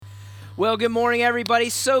Well, good morning, everybody.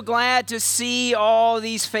 So glad to see all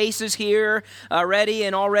these faces here ready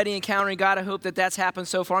and already encountering God. I hope that that's happened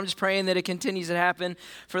so far. I'm just praying that it continues to happen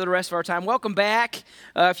for the rest of our time. Welcome back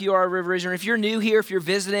if you are a River Visioner. If you're new here, if you're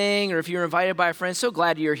visiting, or if you're invited by a friend, so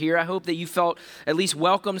glad you're here. I hope that you felt at least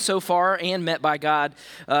welcome so far and met by God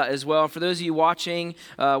as well. For those of you watching,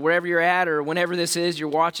 wherever you're at or whenever this is you're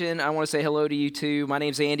watching, I want to say hello to you too. My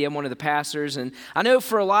name's Andy. I'm one of the pastors. And I know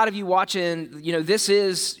for a lot of you watching, this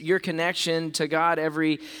is your connection to God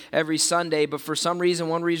every Sunday, but for some reason,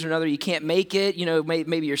 one reason or another, you can't make it.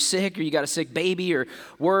 Maybe you're sick or you got a sick baby or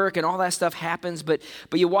work and all that stuff happens, but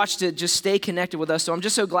you watch to just stay connected with us. So I'm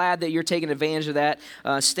just so glad that you're taking advantage of that,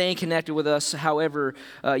 staying connected with us however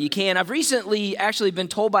you can. I've recently actually been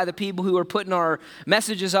told by the people who are putting our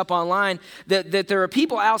messages up online that there are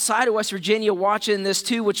people outside of West Virginia watching this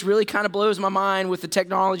too, which really kind of blows my mind with the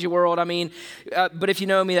technology world. I mean, but if you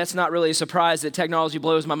know me, that's not really a surprise that technology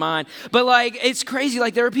blows my mind. But it's crazy.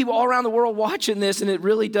 There are people all around the world watching this, and it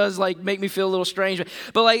really does make me feel a little strange.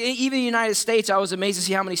 But even the United States, I was amazed to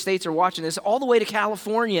see how many states are watching this. All the way to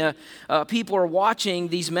California, people are watching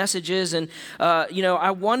these messages, and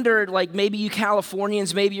I wondered, maybe you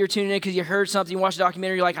Californians, maybe you're tuning in because you heard something, you watched a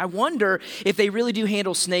documentary. You're like, I wonder if they really do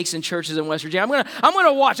handle snakes in churches in West Virginia. I'm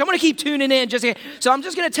gonna watch. I'm gonna keep tuning in. So I'm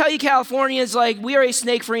just gonna tell you, Californians, we are a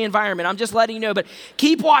snake-free environment. I'm just letting you know. But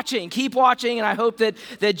keep watching, and I hope that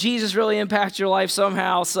Jesus really impacts your life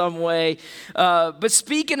somehow, some way. But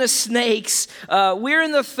speaking of snakes, we're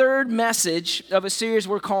in the third message of a series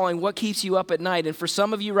we're calling What Keeps You Up at Night. And for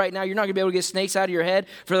some of you right now, you're not going to be able to get snakes out of your head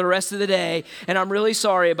for the rest of the day. And I'm really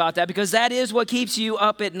sorry about that because that is what keeps you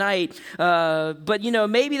up at night. But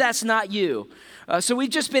maybe that's not you. So we've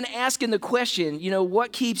just been asking the question,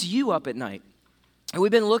 what keeps you up at night? And we've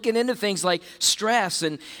been looking into things like stress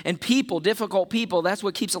and people, difficult people. That's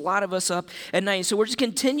what keeps a lot of us up at night. So we're just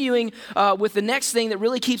continuing with the next thing that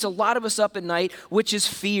really keeps a lot of us up at night, which is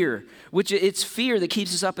fear. It's fear that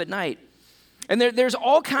keeps us up at night. And there's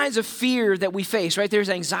all kinds of fear that we face, right? There's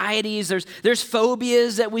anxieties, there's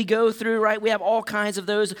phobias that we go through, right? We have all kinds of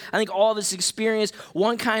those. I think all of us experience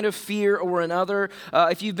one kind of fear or another.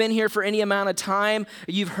 If you've been here for any amount of time,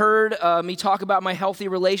 you've heard me talk about my healthy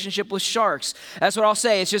relationship with sharks. That's what I'll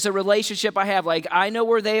say. It's just a relationship I have. I know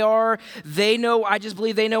where they are. They know, I just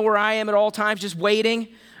believe they know where I am at all times, just waiting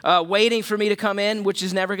for me to come in, which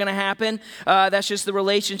is never going to happen. That's just the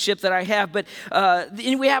relationship that I have. But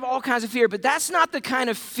we have all kinds of fear, but that's not the kind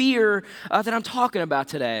of fear that I'm talking about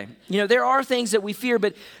today. There are things that we fear,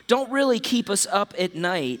 but don't really keep us up at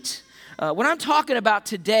night. What I'm talking about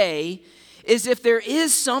today is if there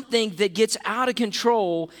is something that gets out of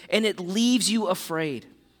control and it leaves you afraid.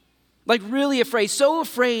 Really afraid, so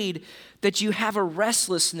afraid that you have a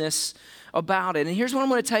restlessness about it. And here's what I'm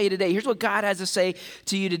going to tell you today. Here's what God has to say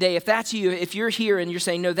to you today. If that's you, if you're here and you're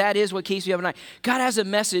saying, no, that is what keeps me up at night, God has a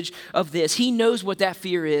message of this. He knows what that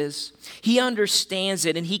fear is. He understands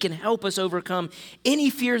it, and He can help us overcome any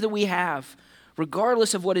fear that we have,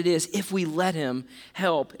 regardless of what it is, if we let Him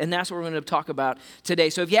help. And that's what we're going to talk about today.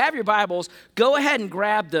 So if you have your Bibles, go ahead and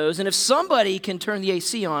grab those. And if somebody can turn the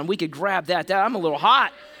AC on, we could grab that. I'm a little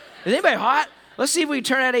hot. Is anybody hot? Let's see if we can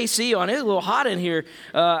turn that AC on. It's a little hot in here.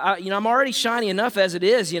 I'm already shiny enough as it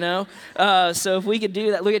is, So if we could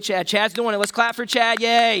do that. Look at Chad. Chad's doing it. Let's clap for Chad.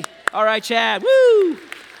 Yay. All right, Chad. Woo.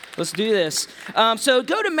 Let's do this. So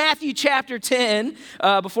go to Matthew chapter 10.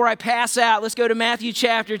 Before I pass out, let's go to Matthew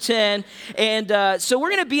chapter 10. And so we're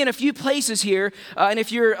going to be in a few places here. And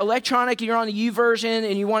if you're electronic, you're on the YouVersion,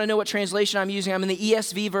 and you want to know what translation I'm using, I'm in the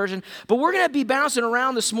ESV version. But we're going to be bouncing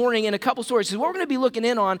around this morning in a couple stories. So what we're going to be looking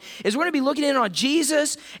in on is we're going to be looking in on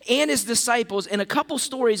Jesus and His disciples in a couple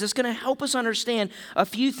stories that's going to help us understand a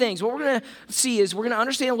few things. What we're going to see is we're going to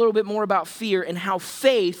understand a little bit more about fear and how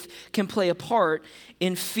faith can play a part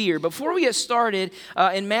in fear. Before we get started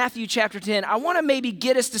in Matthew chapter 10, I want to maybe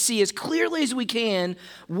get us to see as clearly as we can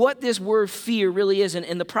what this word fear really is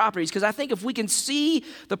and the properties. Because I think if we can see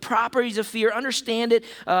the properties of fear, understand it,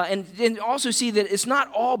 and also see that it's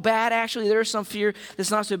not all bad, actually. There is some fear that's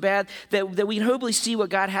not so bad, that we can hopefully see what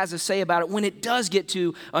God has to say about it when it does get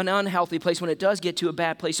to an unhealthy place, when it does get to a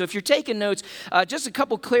bad place. So if you're taking notes, just a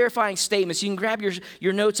couple clarifying statements. You can grab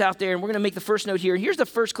your notes out there, and we're going to make the first note here. And here's the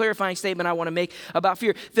first clarifying statement I want to make about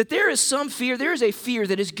fear, that there is some fear, there is a fear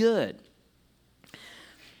that is good.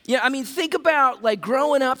 Think about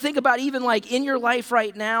growing up, think about even in your life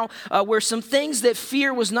right now, where some things that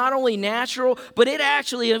fear was not only natural, but it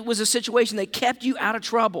actually was a situation that kept you out of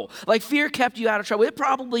trouble. Fear kept you out of trouble. It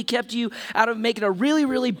probably kept you out of making a really,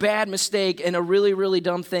 really bad mistake and a really, really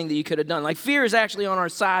dumb thing that you could have done. Fear is actually on our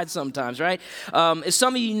side sometimes, right? As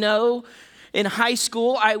some of you know, In high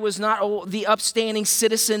school, I was not the upstanding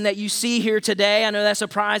citizen that you see here today. I know that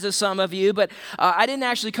surprises some of you, but I didn't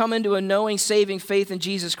actually come into a knowing, saving faith in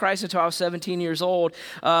Jesus Christ until I was 17 years old.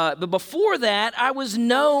 But before that, I was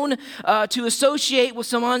known to associate with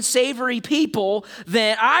some unsavory people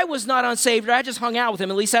that I was not unsavory. I just hung out with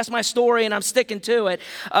them. At least that's my story, and I'm sticking to it.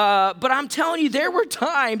 But I'm telling you, there were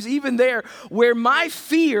times, even there, where my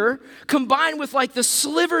fear combined with like the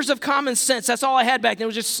slivers of common sense, that's all I had back then, it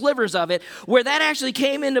was just slivers of it, where that actually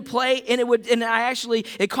came into play, and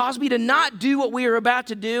it caused me to not do what we were about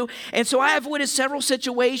to do. And so I avoided several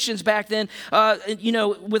situations back then,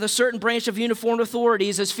 with a certain branch of uniformed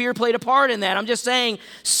authorities, as fear played a part in that. I'm just saying,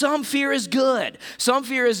 some fear is good. Some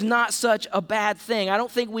fear is not such a bad thing. I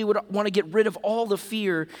don't think we would want to get rid of all the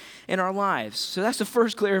fear in our lives. So that's the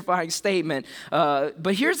first clarifying statement.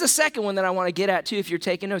 But here's the second one that I want to get at too, if you're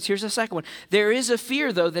taking notes. Here's the second one. There is a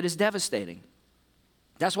fear, though, that is devastating.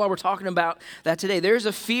 That's why we're talking about that today. There's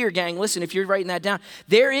a fear, gang. Listen, if you're writing that down,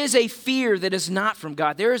 there is a fear that is not from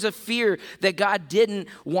God. There is a fear that God didn't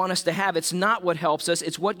want us to have. It's not what helps us.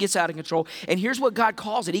 It's what gets out of control. And here's what God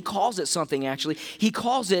calls it. He calls it something, actually. He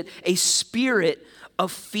calls it a spirit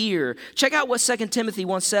of fear. Check out what 2 Timothy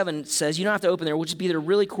 1:7 says. You don't have to open there. We'll just be there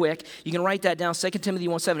really quick. You can write that down, 2 Timothy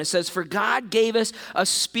 1:7. It says, "For God gave us a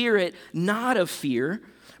spirit not of fear,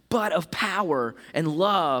 but of power and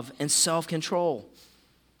love and self-control."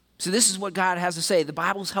 So this is what God has to say. The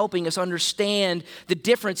Bible's helping us understand the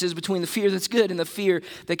differences between the fear that's good and the fear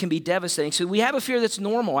that can be devastating. So we have a fear that's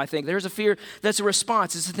normal, I think. There's a fear that's a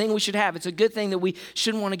response. It's a thing we should have. It's a good thing that we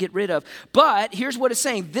shouldn't want to get rid of. But here's what it's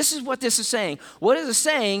saying. This is what this is saying. What it is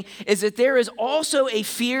saying is that there is also a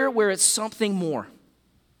fear where it's something more,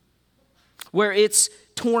 where it's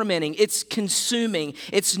tormenting, it's consuming,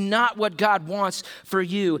 it's not what God wants for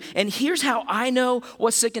you. And here's how I know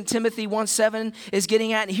what 2 Timothy 1:7 is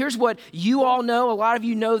getting at. And here's what you all know. A lot of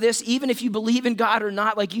you know this, even if you believe in God or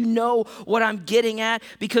not, like you know what I'm getting at.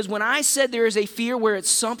 Because when I said there is a fear where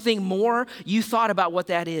it's something more, you thought about what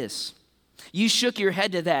that is. You shook your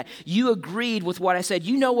head to that. You agreed with what I said.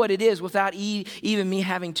 You know what it is without even me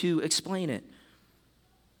having to explain it.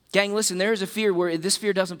 Gang, listen, there is a fear where this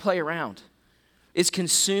fear doesn't play around. It's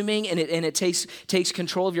consuming, and it takes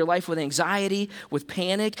control of your life with anxiety, with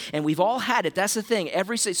panic, and we've all had it. That's the thing.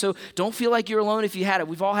 So don't feel like you're alone if you had it.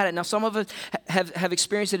 We've all had it. Now, some of us have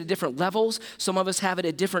experienced it at different levels. Some of us have it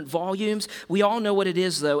at different volumes. We all know what it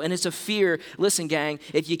is, though, and it's a fear. Listen, gang,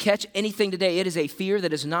 if you catch anything today, it is a fear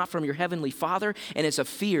that is not from your heavenly Father, and it's a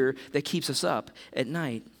fear that keeps us up at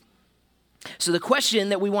night. So the question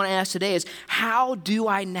that we want to ask today is, how do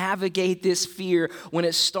I navigate this fear when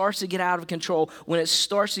it starts to get out of control, when it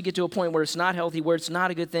starts to get to a point where it's not healthy, where it's not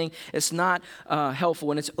a good thing, it's not helpful,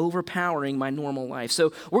 and it's overpowering my normal life?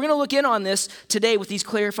 So we're going to look in on this today with these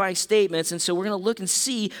clarifying statements, and so we're going to look and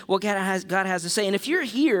see what God has to say. And if you're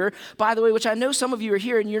here, by the way, which I know some of you are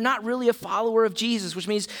here, and you're not really a follower of Jesus, which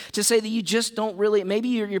means to say that you just don't really, maybe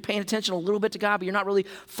you're paying attention a little bit to God, but you're not really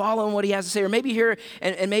following what he has to say, or maybe you're here,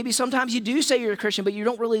 and maybe sometimes you do say you're a Christian, but you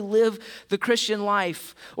don't really live the Christian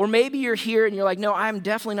life. Or maybe you're here and you're like, no, I'm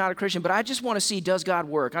definitely not a Christian, but I just want to see, does God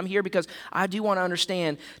work? I'm here because I do want to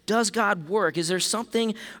understand, does God work? Is there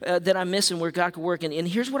something that I'm missing where God could work? And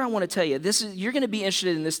here's what I want to tell you. You're going to be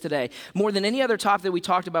interested in this today more than any other topic that we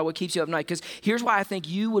talked about, what keeps you up at night, because here's why I think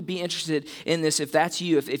you would be interested in this if that's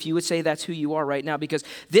you, if you would say that's who you are right now, because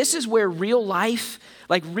this is where real life,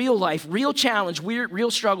 real challenge,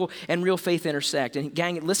 real struggle, and real faith intersect. And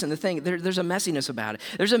gang, listen, there's a messiness about it.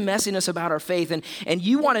 There's a messiness about our faith. And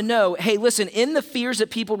you want to know, hey, listen, in the fears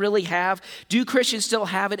that people really have, do Christians still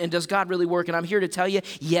have it, and does God really work? And I'm here to tell you,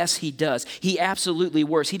 yes, he does. He absolutely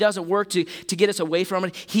works. He doesn't work to get us away from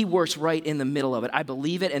it. He works right in the middle of it. I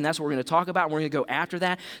believe it, and that's what we're going to talk about. We're going to go after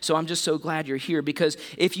that. So I'm just so glad you're here, because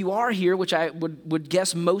if you are here, which I would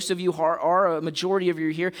guess most of you are, a majority of you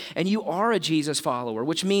are here, and you are a Jesus follower,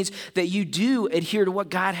 which means that you do adhere to what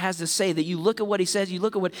God has to say, that you look at what he says, you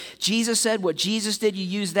look at what Jesus said, what Jesus did, you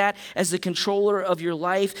use that as the controller of your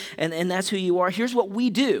life, and that's who you are. Here's what we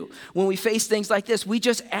do when we face things like this. We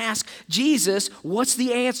just ask Jesus, what's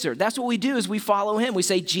the answer? That's what we do, is we follow him. We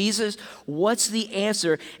say, Jesus, what's the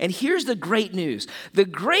answer? And here's the great news. The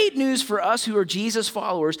great news for us who are Jesus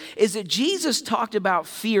followers is that Jesus talked about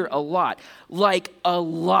fear a lot. Like a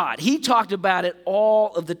lot. He talked about it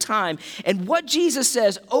all of the time. And what Jesus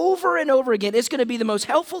says over and over again, it's going to be the most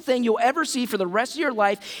helpful thing you'll ever see for the rest of your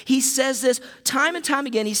life. He says this time and time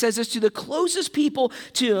again. He says this to the closest people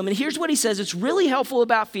to him. And here's what he says. It's really helpful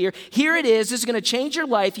about fear. Here it is. This is going to change your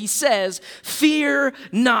life. He says, fear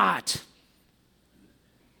not.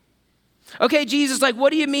 Okay, Jesus, like,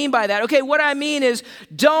 what do you mean by that? Okay, what I mean is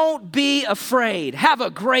don't be afraid. Have a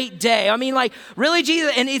great day. I mean, like, really,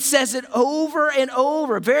 Jesus? And it says it over and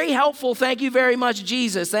over. Very helpful. Thank you very much,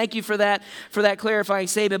 Jesus. Thank you for that clarifying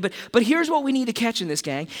statement. But here's what we need to catch in this,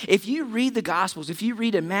 gang. If you read the Gospels, if you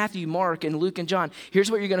read in Matthew, Mark, and Luke, and John, here's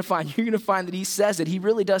what you're going to find. You're going to find that he says it. He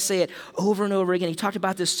really does say it over and over again. He talked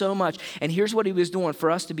about this so much. And here's what he was doing for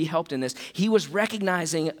us to be helped in this. He was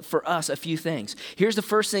recognizing for us a few things. Here's the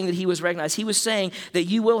first thing that he was recognizing. He was saying that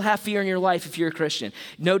you will have fear in your life if you're a Christian.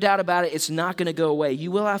 No doubt about it, it's not going to go away.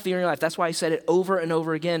 You will have fear in your life. That's why he said it over and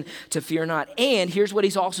over again to fear not. And here's what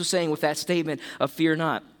he's also saying with that statement of fear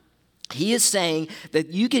not. He is saying that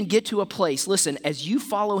you can get to a place, listen, as you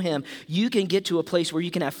follow him, you can get to a place where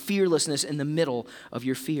you can have fearlessness in the middle of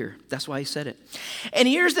your fear. That's why he said it. And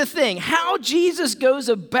here's the thing, how Jesus goes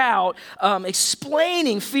about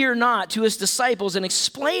explaining fear not to his disciples and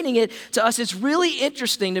explaining it to us, it's really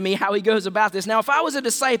interesting to me how he goes about this. Now, if I was a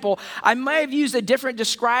disciple, I might have used a different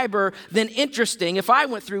describer than interesting if I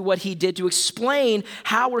went through what he did to explain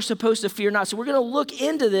how we're supposed to fear not. So we're going to look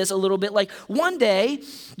into this a little bit. Like one day,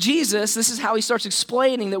 Jesus, this is how he starts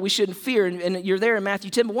explaining that we shouldn't fear, and you're there in Matthew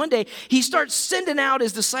 10, but one day he starts sending out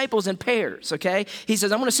his disciples in pairs, okay? He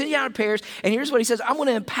says, I'm going to send you out in pairs, and here's what he says, I'm going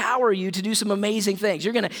to empower you to do some amazing things.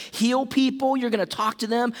 You're going to heal people, you're going to talk to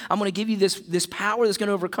them, I'm going to give you this power that's going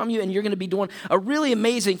to overcome you, and you're going to be doing a really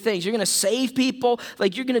amazing things. You're going to save people,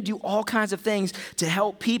 like you're going to do all kinds of things to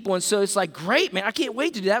help people, and so it's like, great, man, I can't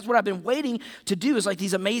wait to do that. That's what I've been waiting to do is like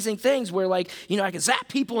these amazing things where like, I can zap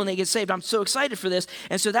people and they get saved. I'm so excited for this,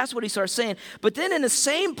 and so that's what he starts saying. But then in the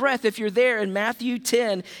same breath, if you're there in Matthew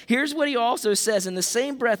 10, here's what he also says in the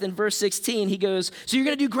same breath in verse 16. He goes, so you're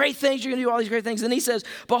going to do great things. You're going to do all these great things. And he says,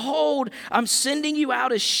 behold, I'm sending you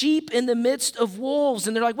out as sheep in the midst of wolves.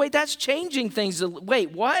 And they're like, wait, that's changing things.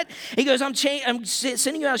 Wait, what? He goes, I'm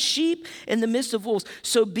sending you out as sheep in the midst of wolves.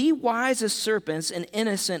 So be wise as serpents and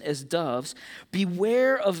innocent as doves.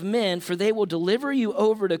 Beware of men, for they will deliver you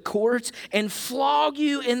over to courts and flog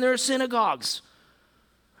you in their synagogues.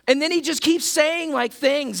 And then he just keeps saying like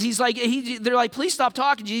things. He's like, they're like, please stop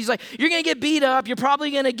talking to you. He's like, you're going to get beat up. You're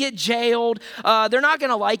probably going to get jailed. They're not going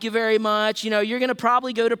to like you very much. You're going to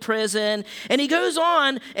probably go to prison. And he goes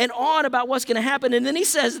on and on about what's going to happen. And then he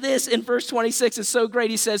says this in verse 26. It's so great.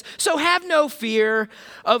 He says, so have no fear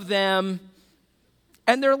of them.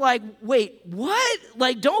 And they're like, wait, what?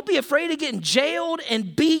 Like, don't be afraid of getting jailed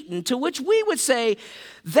and beaten. To which we would say,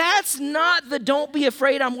 that's not the don't be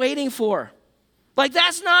afraid I'm waiting for. Like,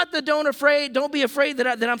 that's not the don't be afraid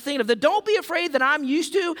that I'm thinking of. The don't be afraid that I'm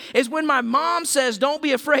used to is when my mom says, don't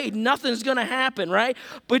be afraid, nothing's going to happen, right?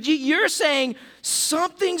 But you're saying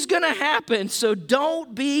something's going to happen, so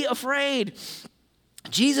don't be afraid.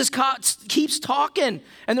 Jesus keeps talking,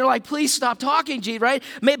 and they're like, please stop talking, Jesus, right?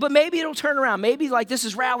 But maybe it'll turn around. Maybe like this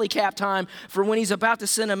is rally cap time for when he's about to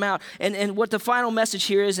send them out. And what the final message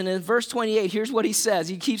here is, and in verse 28, here's what he says.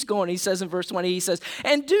 He keeps going. He says in verse 20, he says,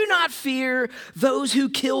 and do not fear those who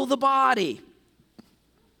kill the body.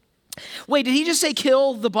 Wait, did he just say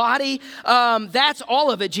kill the body? That's all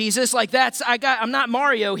of it, Jesus. Like I'm not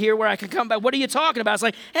Mario here where I can come back. What are you talking about? It's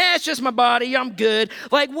like, it's just my body. I'm good.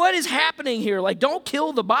 Like, what is happening here? Like, don't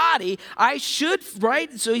kill the body. I should,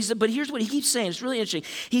 right? So he said, but here's what he keeps saying. It's really interesting.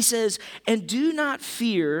 He says, and do not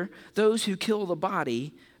fear those who kill the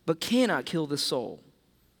body, but cannot kill the soul.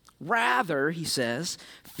 Rather, he says,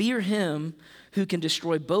 fear him who can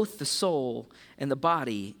destroy both the soul and the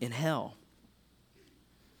body in hell.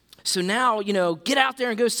 So now, get out there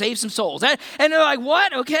and go save some souls. And they're like,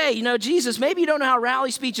 what? Okay, Jesus, maybe you don't know how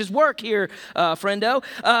rally speeches work here, friendo.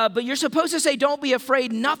 But you're supposed to say, don't be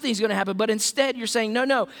afraid, nothing's going to happen. But instead, you're saying,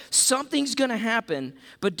 no, something's going to happen,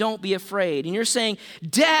 but don't be afraid. And you're saying,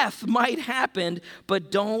 death might happen,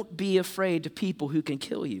 but don't be afraid to people who can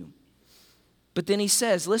kill you. But then he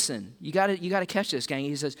says, listen, you got to catch this, gang.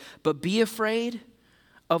 He says, but be afraid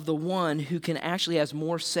of the one who can actually has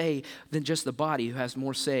more say than just the body, who has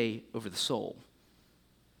more say over the soul.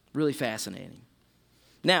 Really fascinating.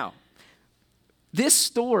 Now, this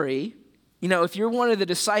story, if you're one of the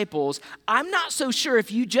disciples, I'm not so sure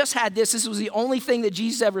if you just had this was the only thing that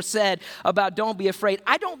Jesus ever said about don't be afraid.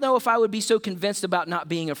 I don't know if I would be so convinced about not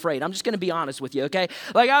being afraid. I'm just going to be honest with you, okay?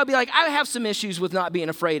 Like, I would be like, I have some issues with not being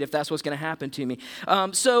afraid if that's what's going to happen to me.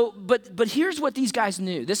 But here's what these guys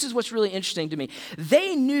knew. This is what's really interesting to me.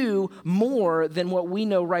 They knew more than what we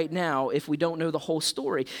know right now if we don't know the whole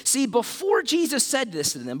story. See, before Jesus said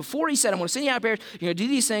this to them, before he said, I'm going to send you out of pairs, you're going to do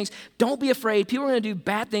these things, don't be afraid. People are going to do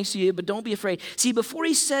bad things to you, but don't be be afraid. See, before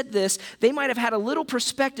he said this, they might have had a little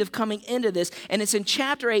perspective coming into this, and it's in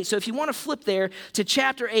chapter 8. So if you want to flip there to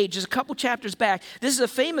chapter 8, just a couple chapters back, this is a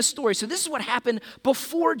famous story. So this is what happened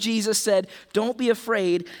before Jesus said, don't be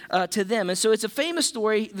afraid to them. And so it's a famous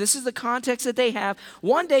story. This is the context that they have.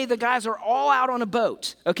 One day, the guys are all out on a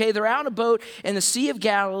boat, okay? They're out on a boat in the Sea of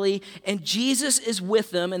Galilee, and Jesus is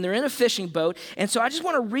with them, and they're in a fishing boat. And so I just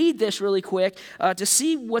want to read this really quick to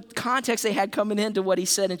see what context they had coming into what he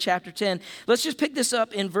said in chapter 10. Let's just pick this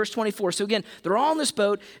up in verse 24. So again, they're all on this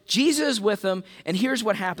boat. Jesus is with them, and here's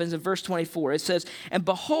what happens in verse 24. It says, and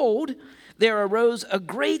behold, there arose a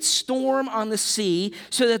great storm on the sea,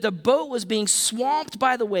 so that the boat was being swamped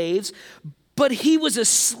by the waves, but he was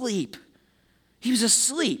asleep. He was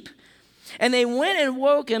asleep. And they went and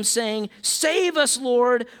woke him, saying, save us,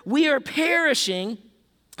 Lord, we are perishing.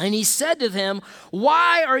 And he said to them,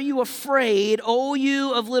 why are you afraid, O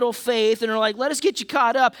you of little faith? And they're like, let us get you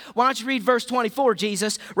caught up. Why don't you read verse 24,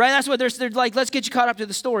 Jesus? Right? That's what they're like, let's get you caught up to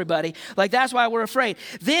the story, buddy. Like, that's why we're afraid.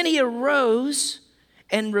 Then he arose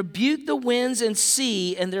and rebuked the winds and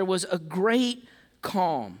sea, and there was a great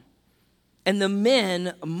calm. And the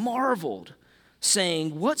men marveled,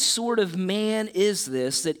 saying, what sort of man is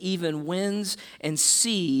this that even winds and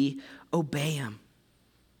sea obey him?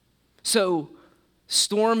 So,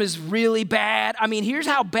 storm is really bad. I mean, here's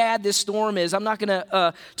how bad this storm is. I'm not going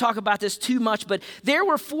to talk about this too much, but there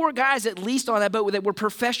were 4 guys at least on that boat that were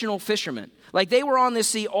professional fishermen. Like, they were on this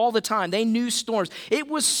sea all the time. They knew storms. It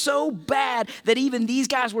was so bad that even these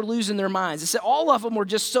guys were losing their minds. It said all of them were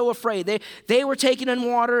just so afraid. They were taken in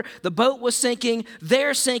water. The boat was sinking.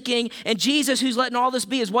 They're sinking. And Jesus, who's letting all this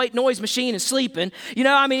be his white noise machine, is sleeping. You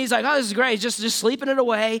know, I mean, he's like, oh, this is great. He's just sleeping it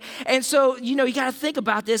away. And so, you know, you got to think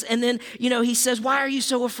about this. And then, you know, he says, why are you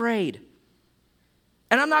so afraid?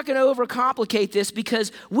 And I'm not going to overcomplicate this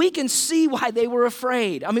because we can see why they were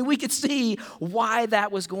afraid. I mean, we could see why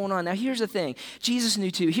that was going on. Now, here's the thing. Jesus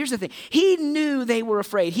knew too. Here's the thing. He knew they were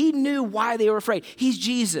afraid. He knew why they were afraid. He's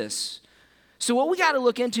Jesus. So what we got to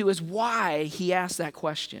look into is why he asked that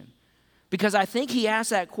question. Because I think he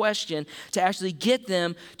asked that question to actually get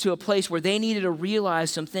them to a place where they needed to realize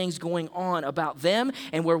some things going on about them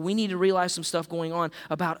and where we need to realize some stuff going on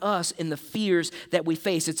about us and the fears that we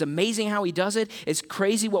face. It's amazing how he does it. It's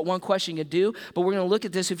crazy what one question can do, but we're going to look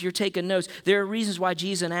at this if you're taking notes. There are reasons why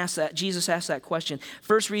Jesus asked that question.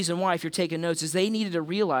 First reason why, if you're taking notes, is they needed to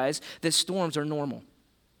realize that storms are normal.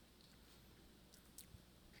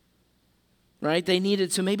 Right? They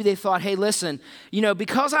needed, so maybe they thought, hey, listen, you know,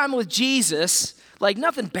 because I'm with Jesus, like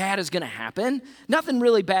nothing bad is going to happen. Nothing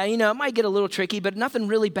really bad. You know, it might get a little tricky, but nothing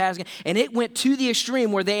really bad is going to, and it went to the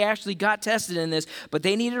extreme where they actually got tested in this, but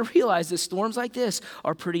they needed to realize that storms like this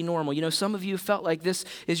are pretty normal. You know, some of you felt like this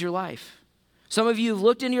is your life. Some of you have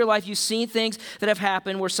looked into your life, you've seen things that have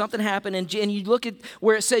happened where something happened, and you look at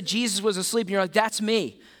where it said Jesus was asleep, and you're like, that's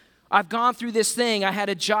me. I've gone through this thing. I had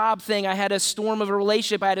a job thing. I had a storm of a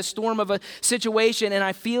relationship. I had a storm of a situation, and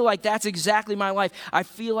I feel like that's exactly my life. I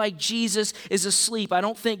feel like Jesus is asleep. I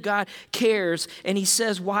don't think God cares, and he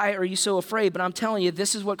says, why are you so afraid? But I'm telling you,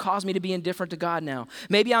 this is what caused me to be indifferent to God now.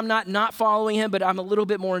 Maybe I'm not following him, but I'm a little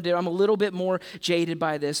bit more indifferent. I'm a little bit more jaded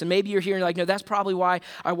by this, and maybe you're here and you're like, no, that's probably why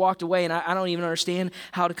I walked away, and I don't even understand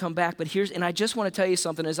how to come back. But and I just want to tell you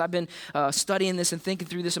something. As I've been studying this and thinking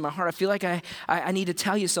through this in my heart, I feel like I need to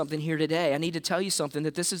tell you something here today. I need to tell you something,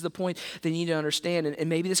 that this is the point that you need to understand, and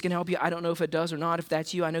maybe this can help you. I don't know if it does or not. If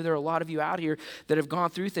that's you, I know there are a lot of you out here that have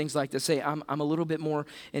gone through things like this. Say, I'm a little bit more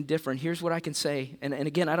indifferent. Here's what I can say, and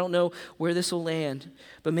again, I don't know where this will land,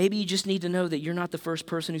 but maybe you just need to know that you're not the first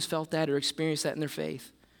person who's felt that or experienced that in their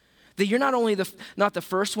faith. That you're not only not the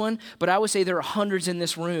first one, but I would say there are hundreds in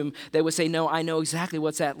this room that would say, no, I know exactly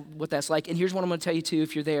what that's like. And here's what I'm going to tell you too,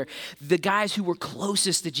 if you're there. The guys who were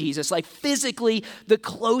closest to Jesus, like physically the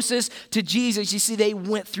closest to Jesus, you see, they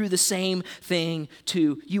went through the same thing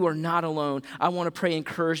too. You are not alone. I want to pray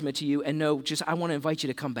encouragement to you, and no, I want to invite you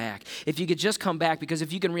to come back. If you could just come back, because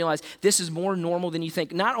if you can realize this is more normal than you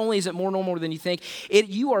think, not only is it more normal than you think,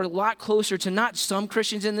 you are a lot closer to not some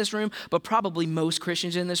Christians in this room, but probably most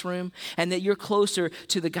Christians in this room. And that you're closer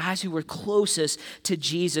to the guys who were closest to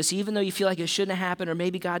Jesus. Even though you feel like it shouldn't have happened or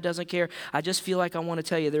maybe God doesn't care, I just feel like I want to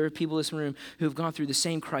tell you there are people in this room who have gone through the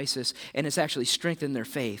same crisis, and it's actually strengthened their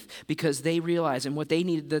faith because they realize, and what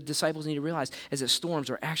the disciples need to realize, is that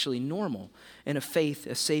storms are actually normal in a faith,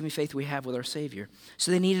 a saving faith we have with our Savior.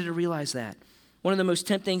 So they needed to realize that. One of the most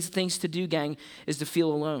tempting things to do, gang, is to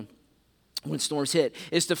feel alone. When storms hit,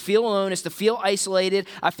 is to feel alone, is to feel isolated.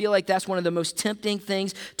 I feel like that's one of the most tempting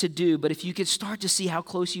things to do. But if you could start to see how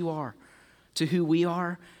close you are to who we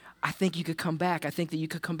are, I think you could come back. I think that you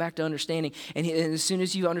could come back to understanding. And as soon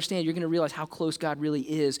as you understand, you're going to realize how close God really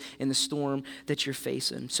is in the storm that you're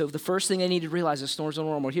facing. So the first thing they needed to realize is storms are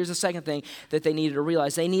normal. Here's the second thing that they needed to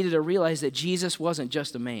realize. They needed to realize that Jesus wasn't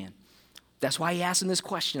just a man. That's why he asked them this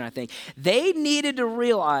question, I think. They needed to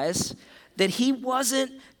realize that he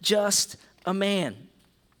wasn't just a man.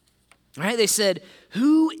 All right? They said,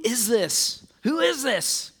 who is this? Who is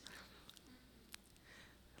this?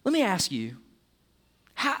 Let me ask you,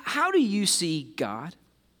 how do you see God?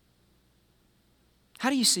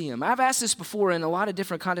 How do you see him? I've asked this before in a lot of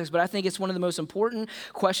different contexts, but I think it's one of the most important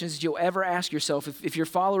questions that you'll ever ask yourself. If you're a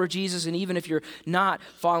follower of Jesus, and even if you're not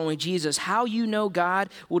following Jesus, how you know God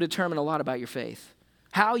will determine a lot about your faith.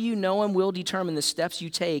 How you know him will determine the steps you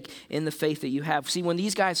take in the faith that you have. See, when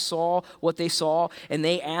these guys saw what they saw and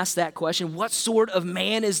they asked that question, what sort of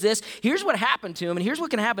man is this? Here's what happened to them, and here's what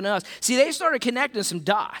can happen to us. See, they started connecting some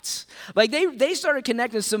dots. Like they started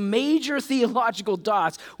connecting some major theological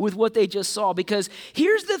dots with what they just saw, because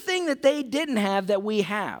here's the thing that they didn't have that we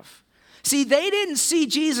have. See, they didn't see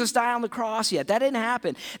Jesus die on the cross yet. That didn't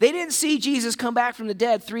happen. They didn't see Jesus come back from the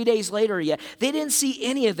dead 3 days later yet. They didn't see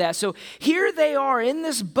any of that. So here they are in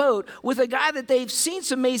this boat with a guy that they've seen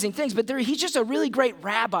some amazing things, but he's just a really great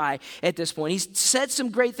rabbi at this point. He's said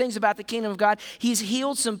some great things about the kingdom of God. He's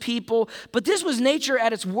healed some people, but this was nature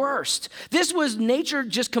at its worst. This was nature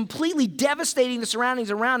just completely devastating the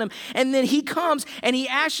surroundings around him. And then he comes and he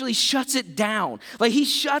actually shuts it down. Like he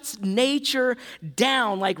shuts nature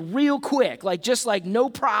down like real quick, like just like no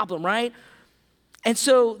problem, right? And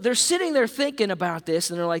so they're sitting there thinking about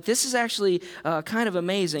this, and they're like, this is actually kind of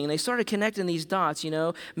amazing. And they started connecting these dots,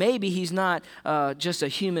 Maybe he's not just a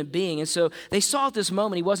human being. And so they saw at this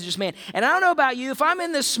moment he wasn't just man. And I don't know about you, if I'm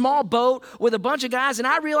in this small boat with a bunch of guys and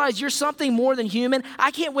I realize you're something more than human,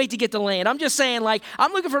 I can't wait to get to land. I'm just saying, like,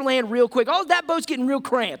 I'm looking for land real quick. Oh, that boat's getting real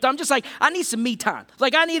cramped. I'm just like, I need some me time.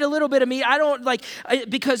 Like, I need a little bit of me. I don't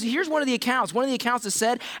because here's one of the accounts. One of the accounts that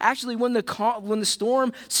said, actually, when the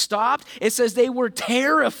storm stopped, it says they were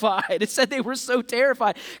terrified. It said they were so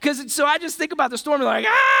terrified. So I just think about the storm and like,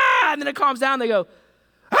 and then it calms down. They go,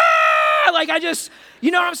 like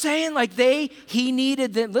you know what I'm saying? Like he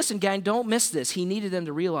needed them. Listen, gang, don't miss this. He needed them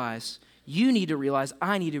to realize, you need to realize,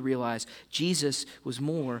 I need to realize, Jesus was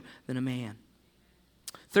more than a man.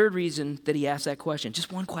 Third reason that he asked that question,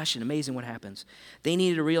 just one question, amazing what happens. They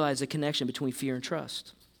needed to realize the connection between fear and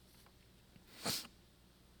trust.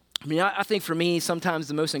 I mean, I think for me, sometimes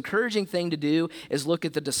the most encouraging thing to do is look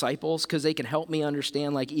at the disciples, because they can help me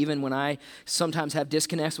understand, like, even when I sometimes have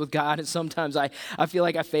disconnects with God and sometimes I feel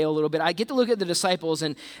like I fail a little bit, I get to look at the disciples,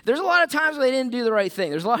 and there's a lot of times where they didn't do the right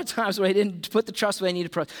thing. There's a lot of times where they didn't put the trust where they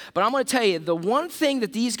needed to put. But I'm going to tell you, the one thing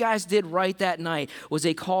that these guys did right that night was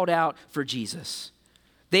they called out for Jesus.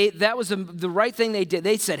 That was the right thing they did.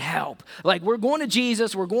 They said, help. Like, we're going to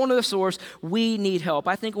Jesus. We're going to the source. We need help.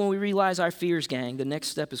 I think when we realize our fears, gang, the next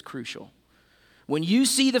step is crucial. When you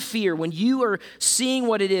see the fear, when you are seeing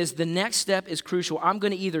what it is, the next step is crucial. I'm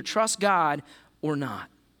going to either trust God or not.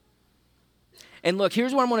 And look,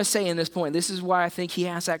 here's what I'm going to say in this point. This is why I think he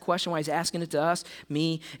asked that question, why he's asking it to us,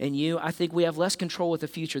 me and you. I think we have less control with the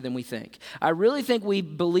future than we think. I really think we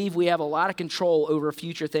believe we have a lot of control over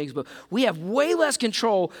future things, but we have way less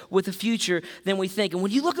control with the future than we think. And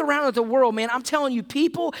when you look around at the world, man, I'm telling you,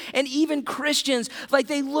 people and even Christians, like,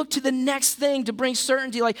 they look to the next thing to bring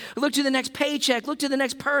certainty. Like, look to the next paycheck, look to the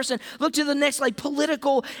next person, look to the next, like,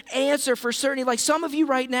 political answer for certainty. Like, some of you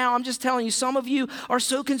right now, I'm just telling you, some of you are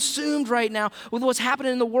so consumed right now with what's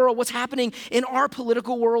happening in the world, what's happening in our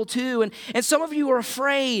political world too. And some of you are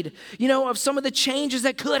afraid, of some of the changes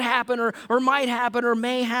that could happen or might happen or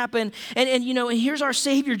may happen. And here's our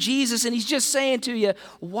Savior Jesus, and he's just saying to you,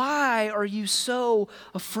 why are you so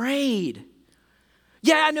afraid?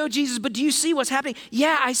 Yeah, I know Jesus, but do you see what's happening?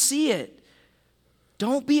 Yeah, I see it.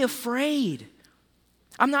 Don't be afraid.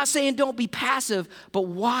 I'm not saying don't be passive, but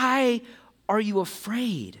why are you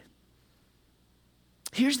afraid?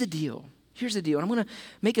 Here's the deal. And I'm going to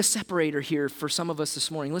make a separator here for some of us this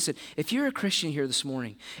morning. Listen, if you're a Christian here this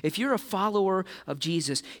morning, if you're a follower of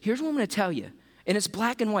Jesus, here's what I'm going to tell you, and it's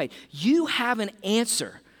black and white. You have an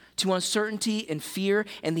answer to uncertainty and fear,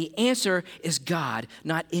 and the answer is God,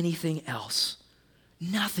 not anything else.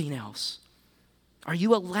 Nothing else. Are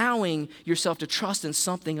you allowing yourself to trust in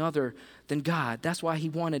something other than God? That's why he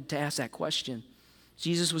wanted to ask that question.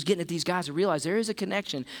 Jesus was getting at these guys to realize there is a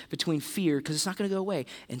connection between fear, because it's not going to go away,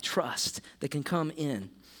 and trust that can come in.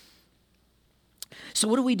 So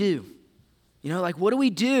what do we do? What do we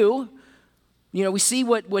do You know, we see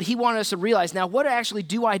what he wanted us to realize. Now, what actually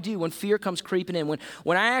do I do when fear comes creeping in?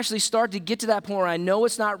 When I actually start to get to that point where I know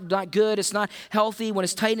it's not good, it's not healthy, when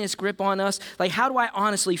it's tightening its grip on us, like how do I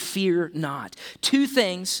honestly fear not? Two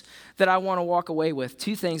things that I want to walk away with,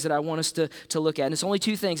 two things that I want us to look at. And it's only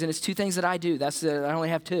two things, and it's two things that I do. I only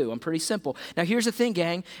have two. I'm pretty simple. Now, here's the thing,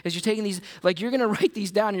 gang, is you're taking these, like you're going to write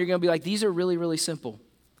these down, and you're going to be like, these are really, really simple.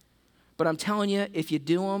 But I'm telling you, if you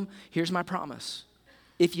do them, here's my promise.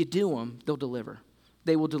 If you do them, they'll deliver.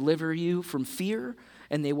 They will deliver you from fear,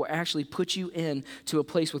 and they will actually put you into a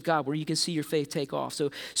place with God where you can see your faith take off. So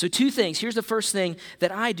two things. Here's the first thing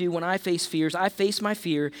that I do when I face fears. I face my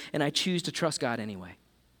fear, and I choose to trust God anyway.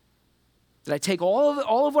 That I take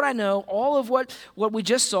all of what I know, all of what we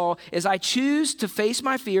just saw, is I choose to face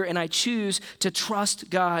my fear, and I choose to trust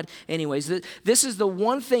God anyways. This is the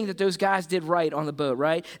one thing that those guys did right on the boat,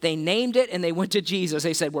 right? They named it, and they went to Jesus.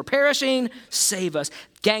 They said, we're perishing, save us.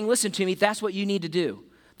 Gang, listen to me. That's what you need to do.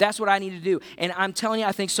 That's what I need to do. And I'm telling you,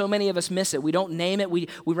 I think so many of us miss it. We don't name it. We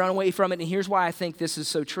run away from it. And here's why I think this is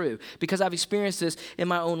so true. Because I've experienced this in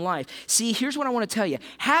my own life. See, here's what I want to tell you.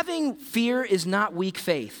 Having fear is not weak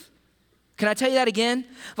faith. Can I tell you that again?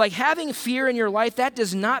 Like having fear in your life, that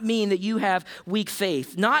does not mean that you have weak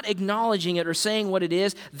faith. Not acknowledging it or saying what it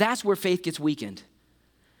is, that's where faith gets weakened.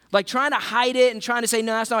 Like trying to hide it and trying to say,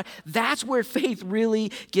 no, that's not, that's where faith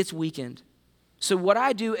really gets weakened. So what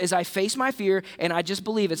I do is I face my fear, and I just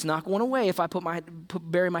believe it's not going away if I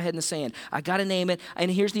bury my head in the sand. I got to name it. And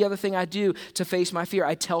here's the other thing I do to face my fear.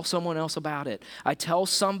 I tell someone else about it. I tell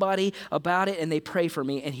somebody about it, and they pray for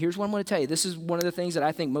me. And here's what I'm going to tell you. This is one of the things that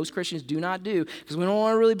I think most Christians do not do because we don't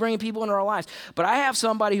want to really bring people into our lives. But I have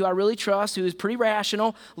somebody who I really trust who is pretty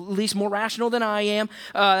rational, at least more rational than I am.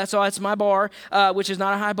 That's my bar, which is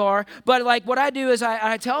not a high bar. But like what I do is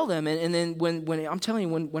I tell them, and then when I'm telling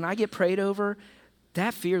you, when I get prayed over,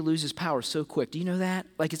 that fear loses power so quick. Do you know that?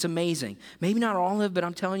 Like it's amazing. Maybe not all of it, but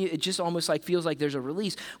I'm telling you, it just almost like feels like there's a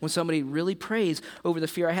release when somebody really prays over the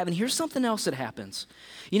fear I have. And here's something else that happens.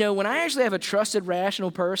 You know, when I actually have a trusted, rational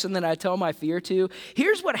person that I tell my fear to,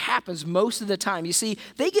 here's what happens most of the time. You see,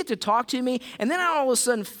 they get to talk to me, and then I all of a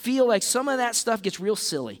sudden feel like some of that stuff gets real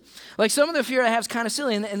silly. Like some of the fear I have is kind of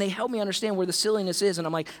silly, and they help me understand where the silliness is, and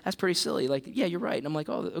I'm like, that's pretty silly. Like, yeah, you're right. And I'm like,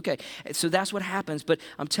 oh, okay. So that's what happens, but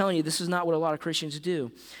I'm telling you, this is not what a lot of Christians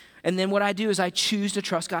do. And then what I do is I choose to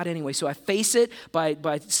trust God anyway. So I face it by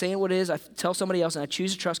saying what it is. I tell somebody else, and I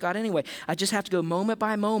choose to trust God anyway. I just have to go moment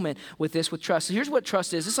by moment with trust. So here's what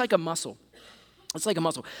trust is. It's like a muscle. It's like a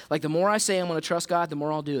muscle. Like the more I say I'm going to trust God, the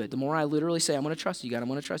more I'll do it. The more I literally say I'm going to trust you, God. I'm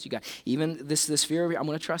going to trust you, God. Even this fear of I'm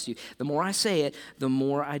going to trust you. The more I say it, the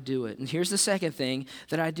more I do it. And here's the second thing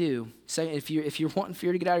that I do. Second, if you're wanting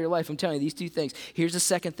fear to get out of your life, I'm telling you these two things. Here's the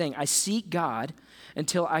second thing. I seek God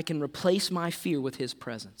until I can replace my fear with his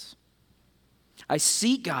presence. I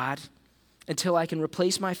seek God until I can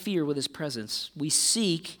replace my fear with his presence. We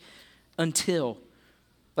seek until.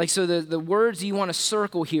 Like, so the words you want to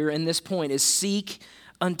circle here in this point is seek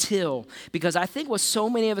until. Because I think what so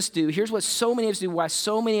many of us do, here's what so many of us do, why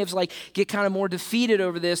so many of us like get kind of more defeated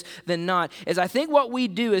over this than not, is I think what we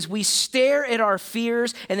do is we stare at our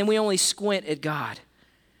fears and then we only squint at God.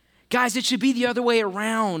 Guys, it should be the other way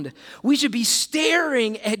around. We should be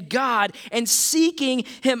staring at God and seeking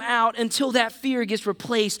him out until that fear gets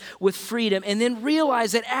replaced with freedom. And then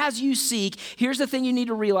realize that as you seek, here's the thing you need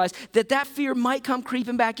to realize, that fear might come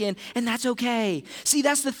creeping back in, and that's okay. See,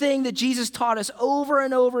 that's the thing that Jesus taught us over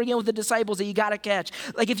and over again with the disciples that you got to catch.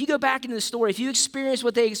 Like if you go back into the story, if you experience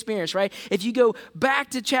what they experienced, right? If you go back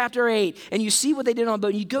to chapter 8 and you see what they did on the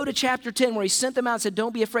boat, and you go to chapter 10 where he sent them out and said,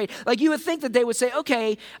 don't be afraid. Like you would think that they would say,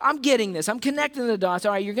 okay, I'm getting this. I'm connecting the dots.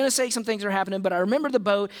 All right, you're going to say some things are happening, but I remember the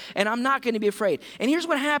boat, and I'm not going to be afraid. And here's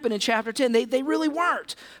what happened in chapter 10. They really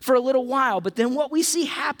weren't for a little while, but then what we see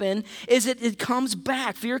happen is it comes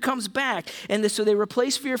back. Fear comes back. And so they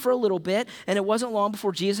replaced fear for a little bit, and it wasn't long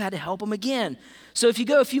before Jesus had to help them again. So if you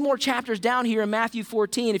go a few more chapters down here in Matthew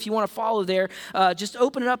 14, if you want to follow there, just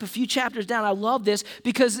open it up a few chapters down. I love this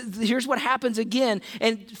because here's what happens again.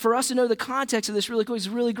 And for us to know the context of this really quick is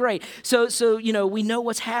really great. So we know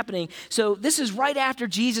what's happening. So this is right after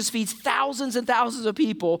Jesus feeds thousands and thousands of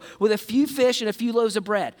people with a few fish and a few loaves of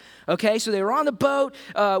bread. Okay, so they were on the boat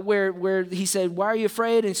where he said, why are you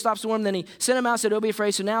afraid? And he stops the storm. Then he sent them out and said, don't be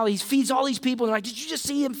afraid. So now he feeds all these people. And they're like, did you just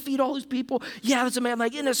see him feed all these people? Yeah, that's amazing. I'm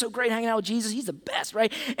like, isn't it so great hanging out with Jesus? He's the best,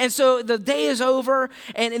 right? And so the day is over,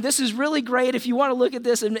 and this is really great. If you want to look at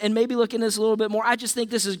this and maybe look at this a little bit more, I just think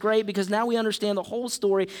this is great because now we understand the whole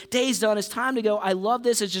story. Day's done. It's time to go. I love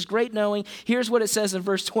this. It's just great knowing. Here's what it says in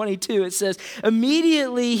verse 22. It says,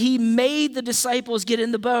 immediately he made the disciples get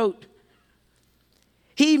in the boat.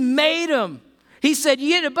 He made them. He said, you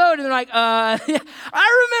get in a boat, and they're like, I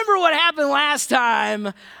remember what happened last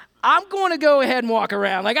time. I'm going to go ahead and walk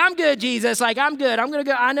around. Like, I'm good, Jesus. Like, I'm good. I'm going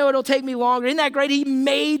to go. I know it'll take me longer. Isn't that great? He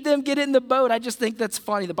made them get in the boat. I just think that's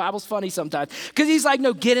funny. The Bible's funny sometimes. Because he's like,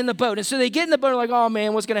 no, get in the boat. And so they get in the boat and like, oh,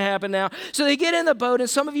 man, what's going to happen now? So they get in the boat, and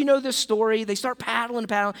some of you know this story. They start paddling.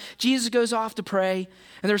 Jesus goes off to pray,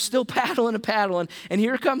 and they're still paddling. And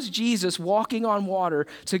here comes Jesus walking on water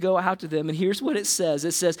to go out to them. And here's what it says.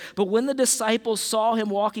 It says, but when the disciples saw him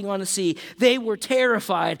walking on the sea, they were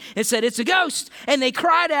terrified and said, it's a ghost. And they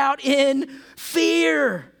cried out in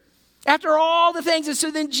fear. After all the things. And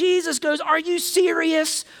so then Jesus goes, are you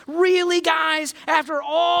serious? Really, guys? After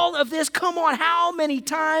all of this, come on, how many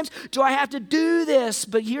times do I have to do this?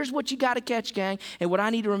 But here's what you got to catch, gang. And what I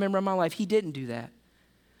need to remember in my life, he didn't do that.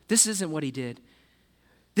 This isn't what he did.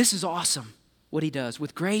 This is awesome, what he does.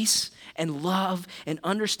 With grace and love and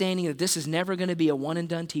understanding that this is never going to be a one and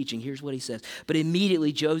done teaching. Here's what he says. But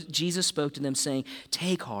immediately Jesus spoke to them saying,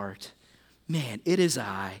 take heart. Man, it is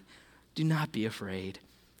I. Do not be afraid.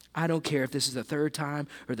 I don't care if this is the third time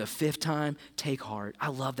or the fifth time, take heart. I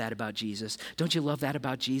love that about Jesus. Don't you love that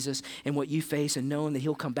about Jesus and what you face and knowing that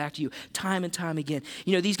he'll come back to you time and time again?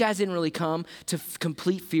 You know, these guys didn't really come to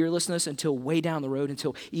complete fearlessness until way down the road,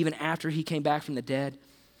 until even after he came back from the dead.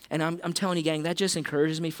 And I'm telling you, gang, that just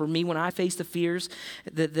encourages me. For me, when I face the fears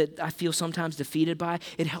that I feel sometimes defeated by,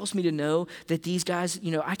 it helps me to know that these guys,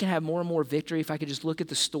 you know, I can have more and more victory if I could just look at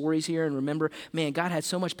the stories here and remember, man, God had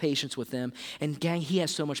so much patience with them. And gang, he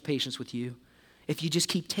has so much patience with you. If you just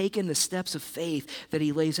keep taking the steps of faith that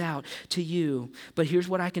he lays out to you. But here's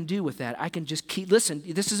what I can do with that. I can just keep, listen,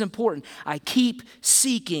 this is important. I keep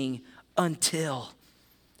seeking until.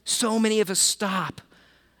 So many of us stop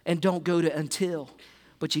and don't go to until.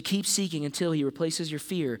 But you keep seeking until he replaces your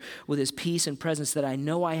fear with his peace and presence that I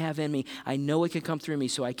know I have in me. I know it can come through me,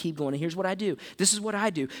 so I keep going. And here's what I do. This is what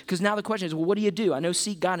I do. Because now the question is, well, what do you do? I know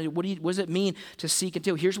seek God. What does it mean to seek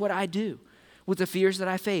until? Here's what I do with the fears that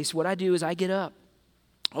I face. What I do is I get up.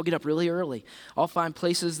 I'll get up really early. I'll find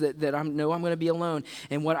places that I know I'm going to be alone.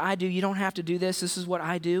 And what I do, you don't have to do this. This is what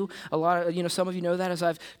I do. A lot of, some of you know that as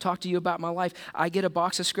I've talked to you about my life. I get a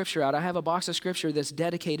box of scripture out. I have a box of scripture that's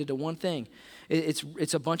dedicated to one thing.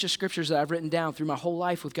 It's a bunch of scriptures that I've written down through my whole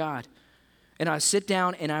life with God. And I sit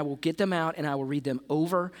down and I will get them out and I will read them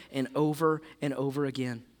over and over and over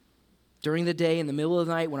again. During the day, in the middle of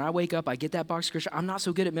the night, when I wake up, I get that box of scripture. I'm not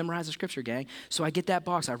so good at memorizing scripture, gang. So I get that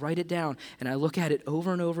box, I write it down, and I look at it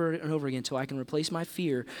over and over and over again until I can replace my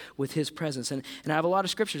fear with his presence. And I have a lot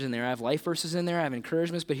of scriptures in there. I have life verses in there. I have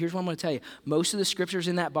encouragements. But here's what I'm going to tell you. Most of the scriptures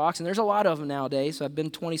in that box, and there's a lot of them nowadays. So I've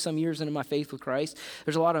been 20-some years into my faith with Christ.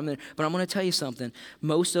 There's a lot of them there. But I'm going to tell you something.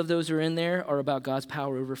 Most of those are in there are about God's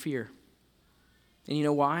power over fear. And you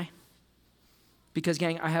know why? Because,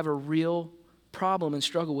 gang, I have a real problem and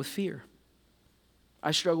struggle with fear. I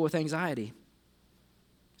struggle with anxiety.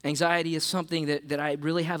 Anxiety is something that I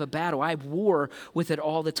really have a battle. I war with it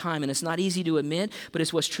all the time, and it's not easy to admit, but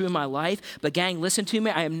it's what's true in my life. But gang, listen to me.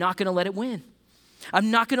 I am not going to let it win. I'm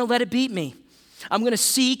not going to let it beat me. I'm going to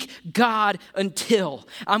seek God until.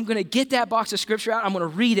 I'm going to get that box of scripture out. I'm going to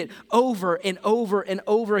read it over and over and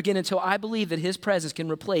over again until I believe that his presence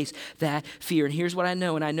can replace that fear. And here's what I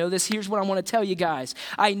know, and I know this. Here's what I want to tell you guys.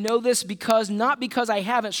 I know this not because I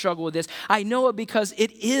haven't struggled with this. I know it because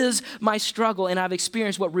it is my struggle, and I've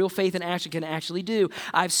experienced what real faith and action can actually do.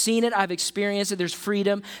 I've seen it. I've experienced it. There's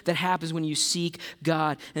freedom that happens when you seek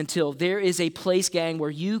God until. There is a place, gang, where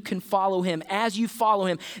you can follow him as you follow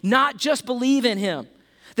him, not just believe in him.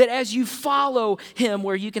 That as you follow him,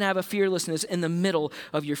 where you can have a fearlessness in the middle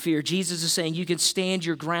of your fear. Jesus is saying you can stand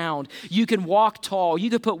your ground. You can walk tall. You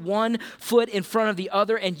can put one foot in front of the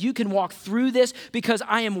other, and you can walk through this because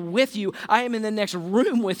I am with you. I am in the next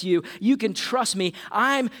room with you. You can trust me.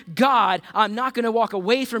 I'm God. I'm not going to walk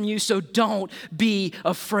away from you, so don't be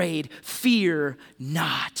afraid. Fear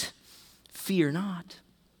not. Fear not.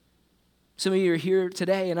 Some of you are here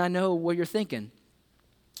today, and I know what you're thinking.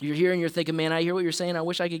 You're here and you're thinking, man, I hear what you're saying. I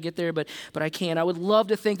wish I could get there, but I can't. I would love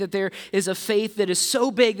to think that there is a faith that is so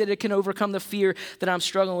big that it can overcome the fear that I'm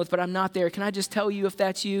struggling with, but I'm not there. Can I just tell you, if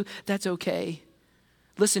that's you, that's okay.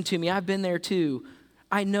 Listen to me. I've been there too.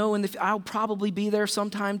 I know, and I'll probably be there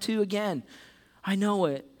sometime too again. I know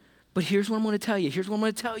it. But here's what I'm going to tell you. Here's what I'm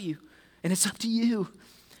going to tell you, and it's up to you.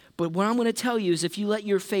 But what I'm going to tell you is if you let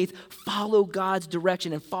your faith follow God's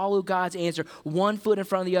direction and follow God's answer, one foot in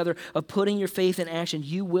front of the other, of putting your faith in action,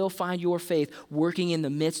 you will find your faith working in the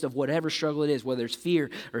midst of whatever struggle it is, whether it's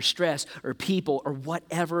fear or stress or people or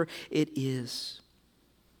whatever it is.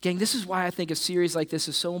 Gang, this is why I think a series like this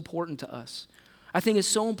is so important to us. I think it's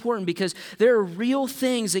so important because there are real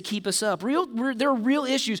things that keep us up. There are real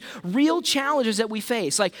issues, real challenges that we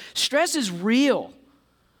face. Like stress is real.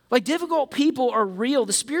 Like difficult people are real.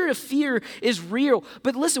 The spirit of fear is real.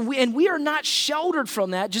 But listen, we are not sheltered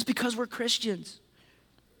from that just because we're Christians.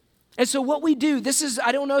 And so what we do,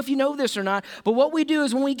 I don't know if you know this or not, but what we do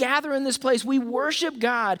is when we gather in this place, we worship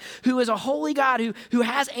God, who is a holy God, who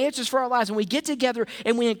has answers for our lives. And we get together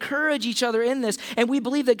and we encourage each other in this. And we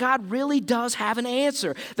believe that God really does have an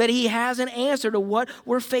answer, that he has an answer to what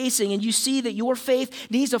we're facing. And you see that your faith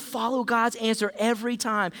needs to follow God's answer every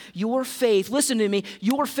time. Your faith, listen to me,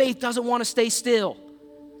 your faith doesn't want to stay still.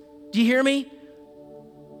 Do you hear me?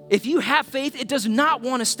 If you have faith, it does not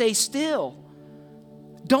want to stay still.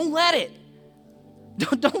 Don't let it.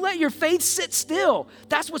 Don't let your faith sit still.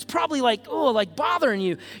 That's what's probably like bothering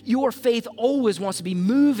you. Your faith always wants to be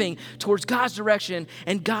moving towards God's direction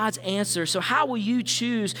and God's answer. So how will you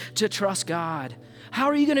choose to trust God? How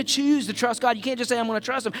are you going to choose to trust God? You can't just say, I'm going to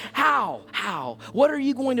trust him. How? What are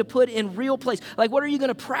you going to put in real place? Like, what are you going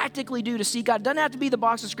to practically do to see God? It doesn't have to be the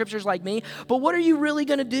box of scriptures like me, but what are you really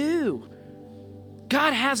going to do?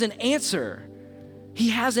 God has an answer.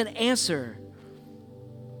 He has an answer.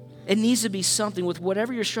 It needs to be something with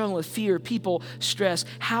whatever you're struggling with, fear, people, stress.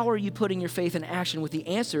 How are you putting your faith in action with the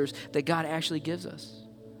answers that God actually gives us?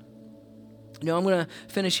 I'm going to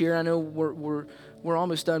finish here. I know we're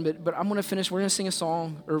almost done, but I'm going to finish. We're going to sing a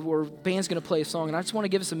song, or band's going to play a song, and I just want to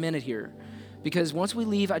give us a minute here, because once we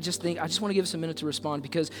leave, I just want to give us a minute to respond,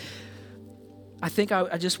 because I think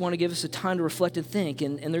I just want to give us a time to reflect and think,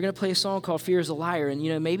 and they're going to play a song called Fear is a Liar,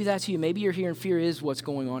 and maybe that's you. Maybe you're here and fear is what's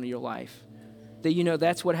going on in your life. That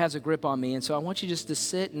that's what has a grip on me. And so I want you just to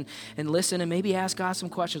sit and listen and maybe ask God some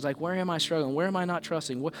questions like, where am I struggling? Where am I not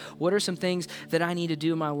trusting? What are some things that I need to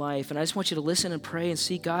do in my life? And I just want you to listen and pray and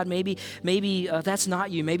seek God. Maybe that's not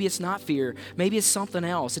you. Maybe it's not fear. Maybe it's something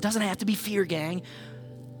else. It doesn't have to be fear, gang.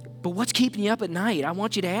 But what's keeping you up at night? I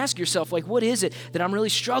want you to ask yourself, what is it that I'm really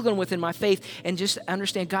struggling with in my faith? And just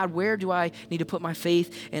understand, God, where do I need to put my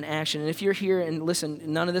faith in action? And if you're here and listen,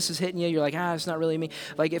 none of this is hitting you, you're like, it's not really me.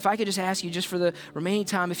 Like, if I could just ask you just for the remaining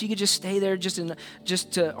time, if you could just stay there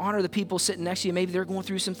just to honor the people sitting next to you. Maybe they're going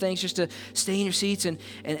through some things, just to stay in your seats and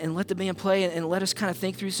let the band play and let us kind of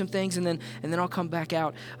think through some things. And then I'll come back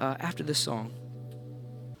out after this song.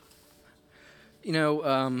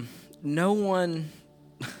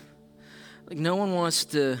 No one wants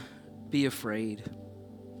to be afraid.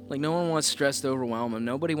 No one wants stress to overwhelm them.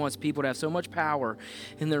 Nobody wants people to have so much power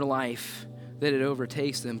in their life that it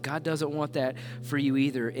overtakes them. God doesn't want that for you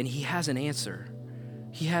either, and he has an answer.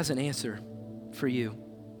 He has an answer for you.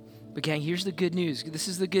 But gang, here's the good news. This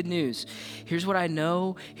is the good news. Here's what I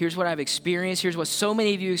know. Here's what I've experienced. Here's what so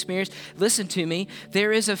many of you experienced. Listen to me.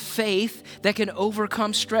 There is a faith that can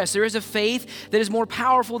overcome stress. There is a faith that is more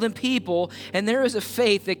powerful than people. And there is a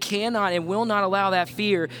faith that cannot and will not allow that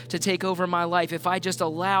fear to take over my life if I just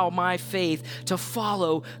allow my faith to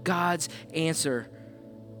follow God's answer.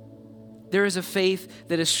 There is a faith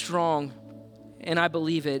that is strong. And I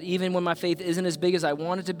believe it. Even when my faith isn't as big as I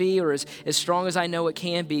want it to be or as strong as I know it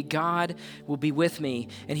can be, God will be with me,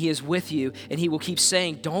 and he is with you, and he will keep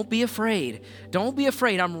saying, don't be afraid. Don't be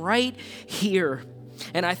afraid. I'm right here.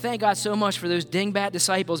 And I thank God so much for those dingbat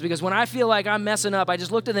disciples, because when I feel like I'm messing up, I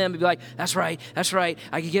just look to them and be like, that's right.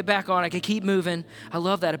 I can get back on. I can keep moving. I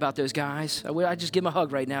love that about those guys. I just give them a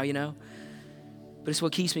hug right now, But it's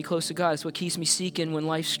what keeps me close to God. It's what keeps me seeking when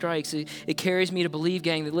life strikes. It carries me to believe,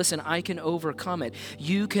 gang, that listen, I can overcome it.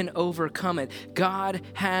 You can overcome it. God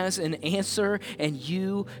has an answer, and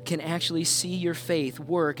you can actually see your faith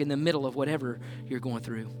work in the middle of whatever you're going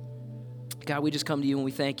through. God, we just come to you and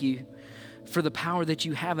we thank you for the power that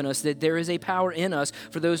you have in us, that there is a power in us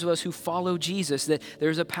for those of us who follow Jesus, that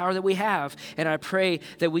there's a power that we have. And I pray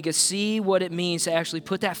that we could see what it means to actually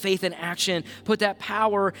put that faith in action, put that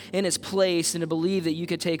power in its place, and to believe that you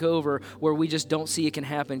could take over where we just don't see it can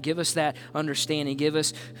happen. Give us that understanding. Give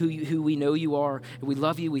us who we know you are. We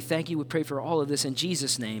love you. We thank you. We pray for all of this in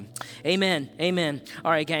Jesus' name. Amen. Amen.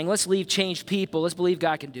 All right, gang, let's leave changed people. Let's believe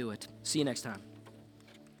God can do it. See you next time.